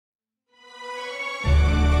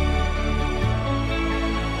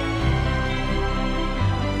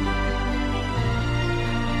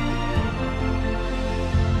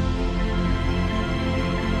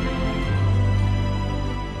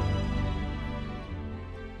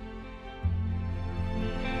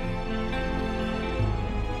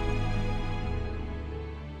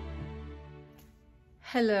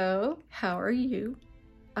Hello, how are you?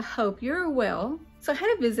 I hope you're well. So I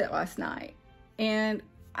had a visit last night and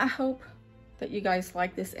I hope that you guys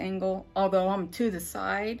like this angle, although I'm to the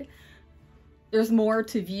side. There's more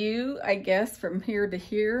to view, I guess, from here to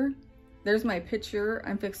here. There's my picture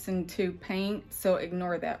I'm fixing to paint, so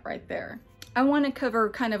ignore that right there. I want to cover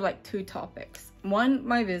kind of like two topics. One,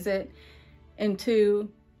 my visit, and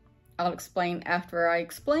two, I'll explain after I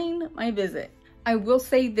explain my visit. I will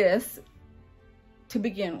say this to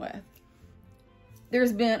begin with.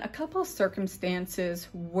 There's been a couple of circumstances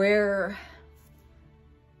where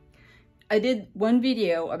I did one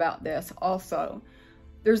video about this also.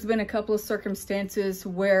 There's been a couple of circumstances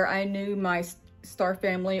where I knew my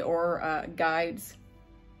StarFamily or guides.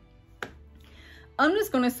 I'm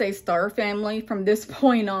just going to say StarFamily from this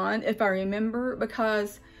point on, if I remember,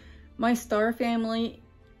 because my StarFamily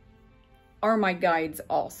are my guides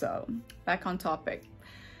also. Back on topic.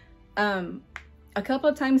 A couple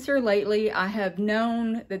of times here lately, I have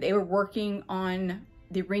known that they were working on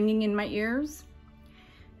the ringing in my ears.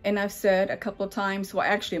 And I've said a couple of times, well,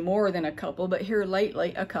 actually more than a couple, but here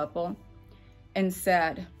lately, a couple, and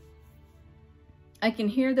said, I can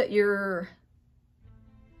hear that you're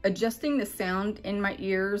adjusting the sound in my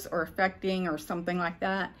ears or affecting or something like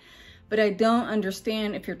that, but I don't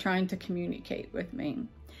understand if you're trying to communicate with me.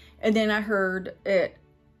 And then I heard it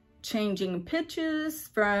changing pitches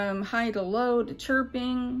from high to low to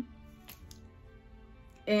chirping,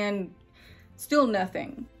 and still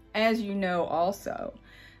nothing. As you know also,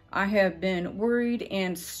 I have been worried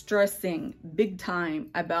and stressing big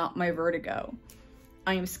time about my vertigo.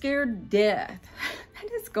 I am scared to death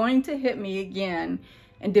that it's going to hit me again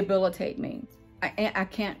and debilitate me. I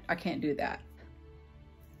can't do that.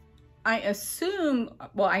 I assume,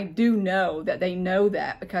 well, I do know that they know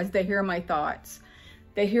that because they hear my thoughts.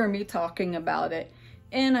 They hear me talking about it,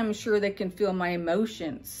 and I'm sure they can feel my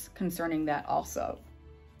emotions concerning that also.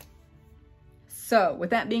 So with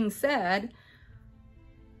that being said,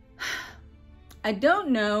 I don't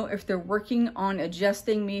know if they're working on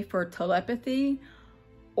adjusting me for telepathy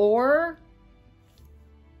or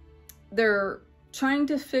they're trying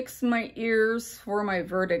to fix my ears for my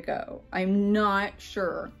vertigo. I'm not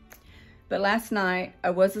sure. But last night I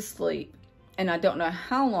was asleep, and I don't know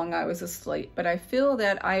how long I was asleep, but I feel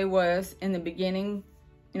that I was in the beginning,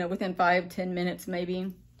 you know, within 5-10 minutes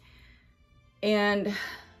maybe. And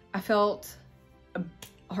I felt a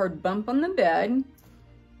hard bump on the bed,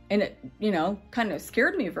 and it, you know, kind of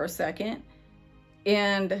scared me for a second.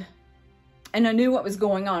 And I knew what was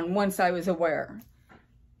going on once I was aware.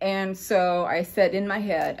 And so I said in my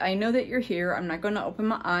head, I know that you're here. I'm not going to open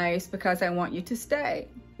my eyes because I want you to stay.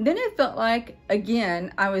 Then it felt like,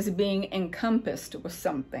 again, I was being encompassed with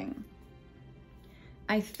something.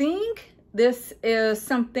 I think this is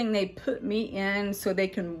something they put me in so they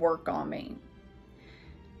can work on me.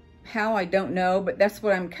 How, I don't know, but that's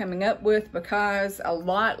what I'm coming up with, because a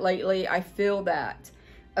lot lately I feel that.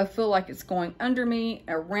 I feel like it's going under me,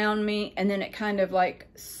 around me, and then it kind of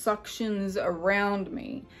like suctions around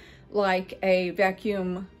me like a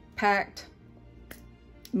vacuum packed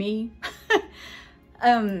me.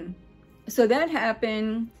 So that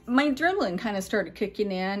happened. My adrenaline kind of started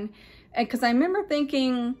kicking in, and because I remember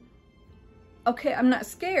thinking, okay, I'm not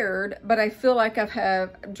scared, but I feel like I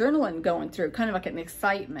have adrenaline going through, kind of like an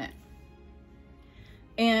excitement.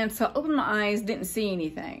 And so I opened my eyes, didn't see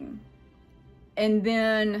anything. And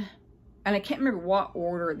then, and I can't remember what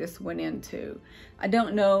order this went into. I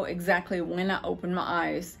don't know exactly when I opened my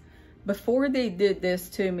eyes. Before they did this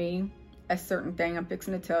to me, a certain thing I'm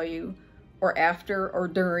fixing to tell you, or after or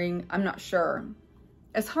during, I'm not sure.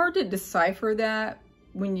 It's hard to decipher that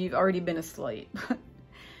when you've already been asleep.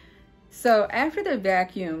 So after the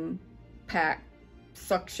vacuum pack,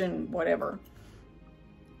 suction, whatever,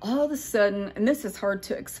 all of a sudden, and this is hard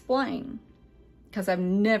to explain because I've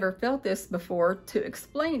never felt this before to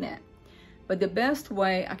explain it. But the best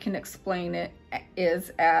way I can explain it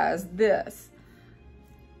is as this.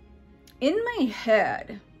 In my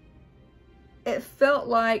head, it felt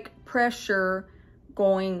like pressure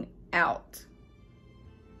going out.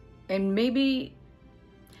 And maybe,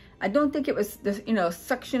 I don't think it was this, you know,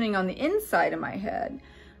 suctioning on the inside of my head,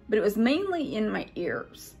 but it was mainly in my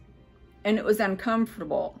ears. And it was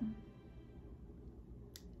uncomfortable.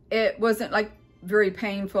 It wasn't like very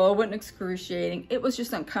painful, it wasn't excruciating, it was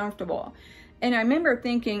just uncomfortable. And I remember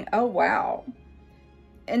thinking, oh wow.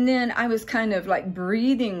 And then I was kind of like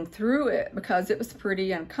breathing through it because it was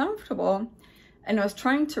pretty uncomfortable. And I was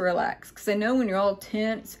trying to relax, because I know when you're all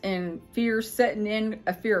tense and fear setting in,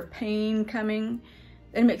 a fear of pain coming,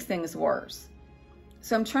 it makes things worse.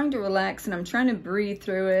 So I'm trying to relax and I'm trying to breathe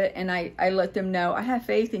through it. And I let them know, I have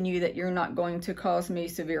faith in you that you're not going to cause me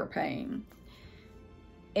severe pain.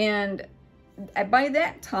 And by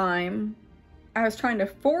that time, I was trying to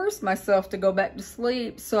force myself to go back to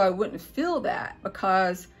sleep so I wouldn't feel that,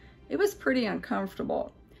 because it was pretty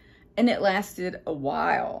uncomfortable. And it lasted a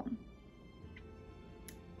while.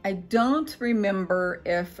 I don't remember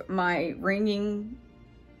if my ringing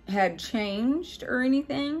had changed or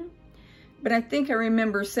anything, but I think I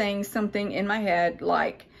remember saying something in my head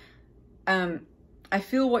like, I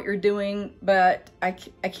feel what you're doing, but I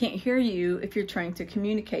can't hear you if you're trying to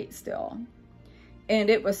communicate still. And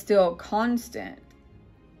it was still constant.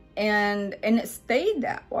 And it stayed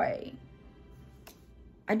that way.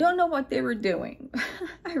 I don't know what they were doing.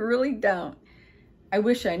 I really don't. I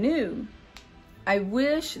wish I knew. I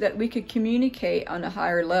wish that we could communicate on a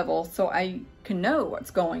higher level so I can know what's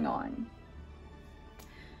going on.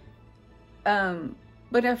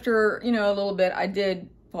 But after, a little bit, I did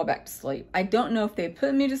fall back to sleep. I don't know if they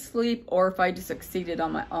put me to sleep or if I just succeeded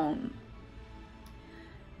on my own.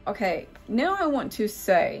 Okay, now I want to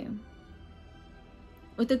say,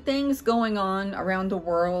 with the things going on around the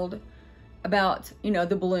world about,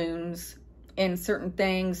 the balloons and certain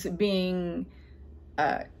things being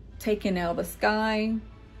taken out of the sky,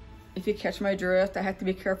 if you catch my drift, I have to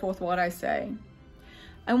be careful with what I say.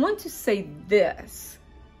 I want to say this.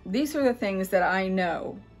 These are the things that I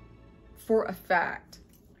know for a fact.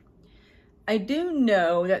 I do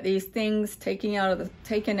know that these things taken out of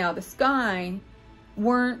the sky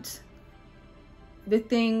weren't the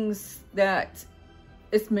things that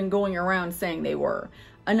it's been going around saying they were.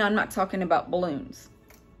 And I'm not talking about balloons.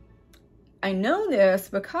 I know this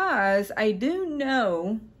because I do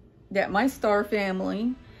know that my star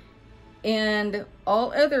family and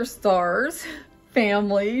all other stars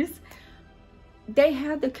families, they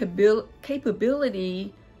have the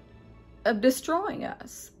capability of destroying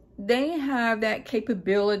us. They have that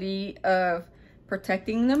capability of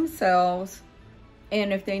protecting themselves,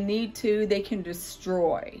 and if they need to, they can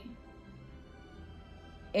destroy.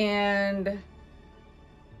 And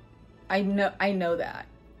I know that.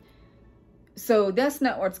 So that's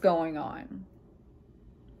not what's going on.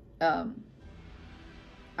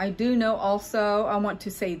 I do know also, I want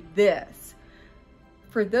to say this.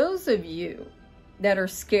 For those of you that are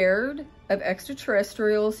scared of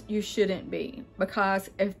extraterrestrials, you shouldn't be.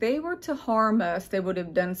 Because if they were to harm us, they would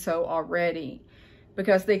have done so already.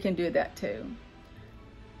 Because they can do that too.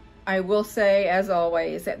 I will say, as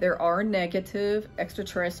always, that there are negative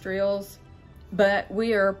extraterrestrials, but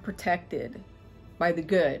we are protected by the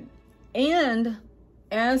good. And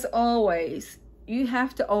as always, you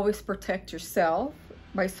have to always protect yourself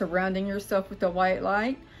by surrounding yourself with a white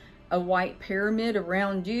light, a white pyramid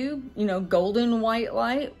around you, golden white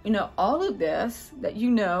light, all of this that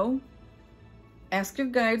Ask your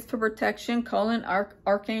guides for protection. Call in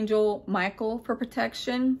Archangel Michael for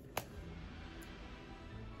protection.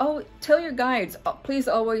 Oh, tell your guides, please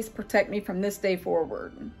always protect me from this day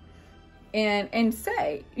forward. And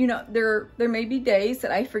say, there may be days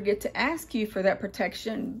that I forget to ask you for that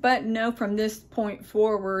protection, but no, from this point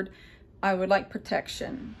forward, I would like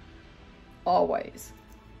protection. Always.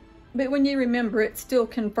 But when you remember it, still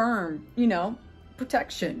confirm,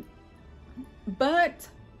 protection. But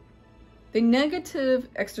the negative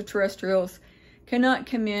extraterrestrials cannot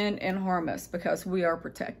come in and harm us because we are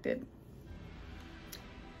protected.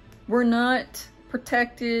 We're not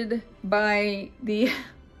protected by the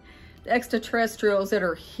extraterrestrials that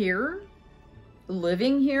are here,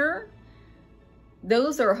 living here.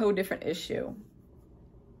 Those are a whole different issue.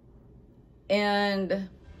 And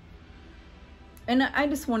I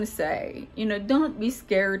just want to say, don't be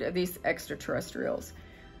scared of these extraterrestrials.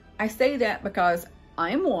 I say that because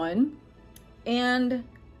I'm one, and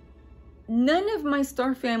none of my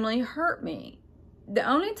star family hurt me. The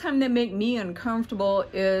only time they make me uncomfortable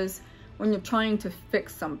is when you're trying to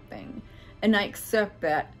fix something, and I accept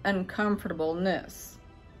that uncomfortableness.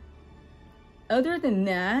 Other than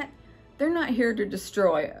that, they're not here to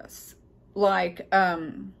destroy us, like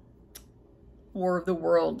War of the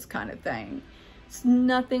Worlds kind of thing. It's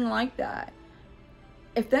nothing like that.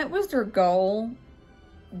 If that was their goal,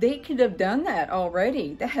 they could have done that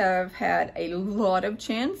already. They have had a lot of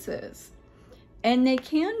chances, and they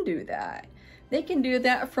can do that. They can do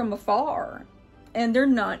that from afar, and they're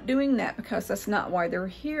not doing that because that's not why they're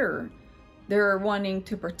here. They're wanting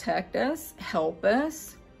to protect us, help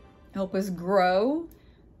us grow.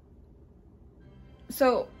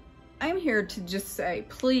 So I'm here to just say,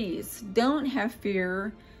 please don't have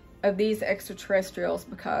fear of these extraterrestrials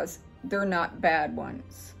because they're not bad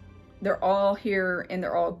ones. They're all here and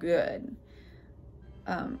they're all good.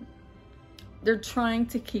 They're trying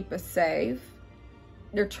to keep us safe.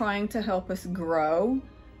 They're trying to help us grow.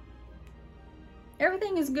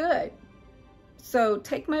 Everything is good. So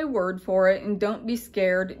take my word for it and don't be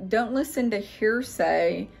scared. Don't listen to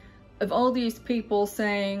hearsay of all these people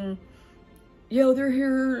saying, yo, they're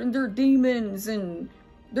here and they're demons and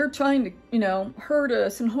they're trying to, you know, hurt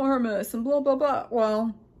us and harm us and blah, blah, blah.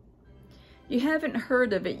 Well, you haven't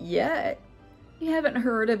heard of it yet. You haven't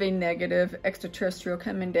heard of a negative extraterrestrial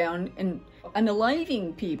coming down and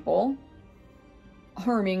unaliving people,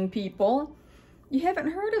 harming people. You haven't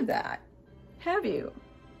heard of that, have you?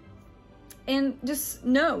 And just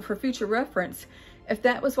know, for future reference, if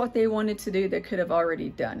that was what they wanted to do, they could have already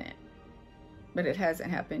done it. But it hasn't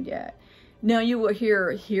happened yet. Now you will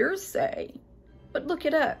hear hearsay, but look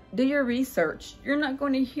it up. Do your research. You're not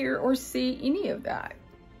going to hear or see any of that.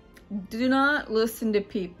 Do not listen to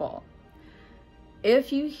people.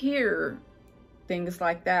 If you hear things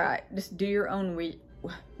like that, just do your own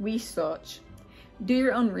research. Do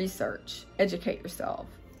your own research. Educate yourself.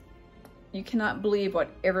 You cannot believe what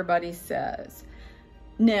everybody says.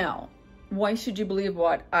 Now, why should you believe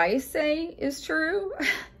what I say is true?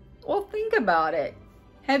 Well, think about it.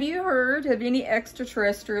 Have you heard of any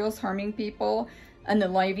extraterrestrials harming people,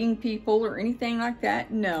 unaliving people, or anything like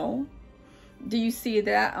that? No. Do you see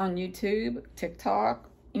that on YouTube, TikTok,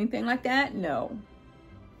 anything like that? No.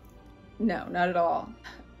 No, not at all.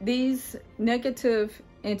 These negative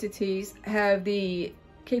entities have the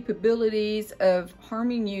capabilities of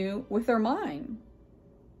harming you with their mind.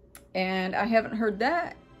 And I haven't heard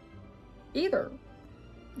that either.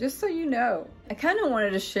 Just so you know. I kind of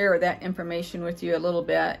wanted to share that information with you a little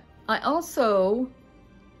bit. I also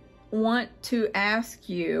want to ask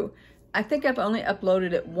you, I think I've only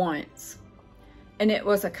uploaded it once. And it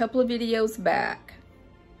was a couple of videos back,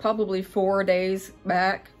 probably 4 days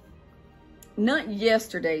back. Not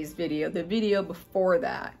yesterday's video, the video before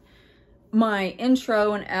that. My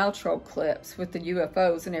intro and outro clips with the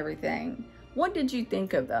UFOs and everything. What did you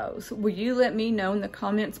think of those? Will you let me know in the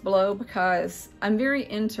comments below, because I'm very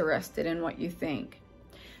interested in what you think.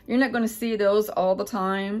 You're not going to see those all the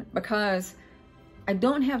time because I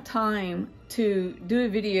don't have time to do a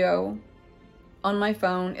video on my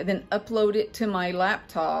phone and then upload it to my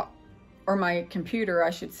laptop, or my computer I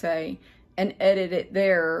should say, and edit it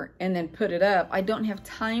there and then put it up. I don't have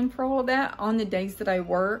time for all that on the days that I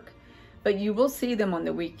work, but you will see them on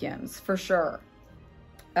the weekends for sure.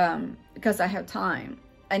 Because I have time.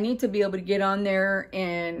 I need to be able to get on there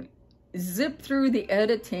and zip through the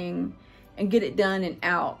editing and get it done and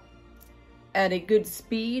out at a good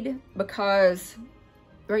speed, because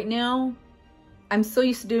right now I'm so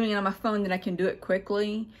used to doing it on my phone that I can do it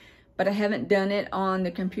quickly, but I haven't done it on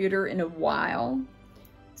the computer in a while.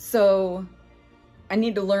 So I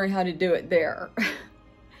need to learn how to do it there.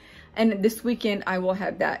 And this weekend I will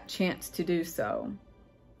have that chance to do so.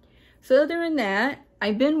 So other than that,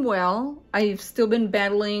 I've been well. I've still been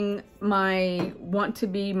battling my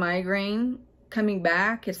want-to-be migraine coming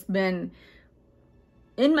back. It's been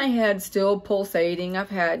in my head, still pulsating. I've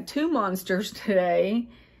had 2 monsters today.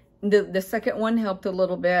 The second one helped a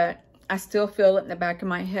little bit. I still feel it in the back of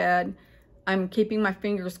my head. I'm keeping my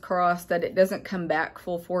fingers crossed that it doesn't come back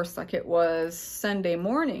full force like it was Sunday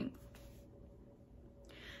morning.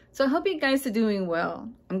 So I hope you guys are doing well.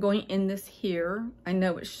 I'm going to end this here. I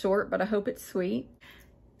know it's short, but I hope it's sweet.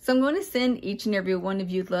 So I'm going to send each and every one of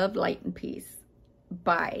you love, light, and peace.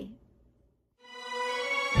 Bye.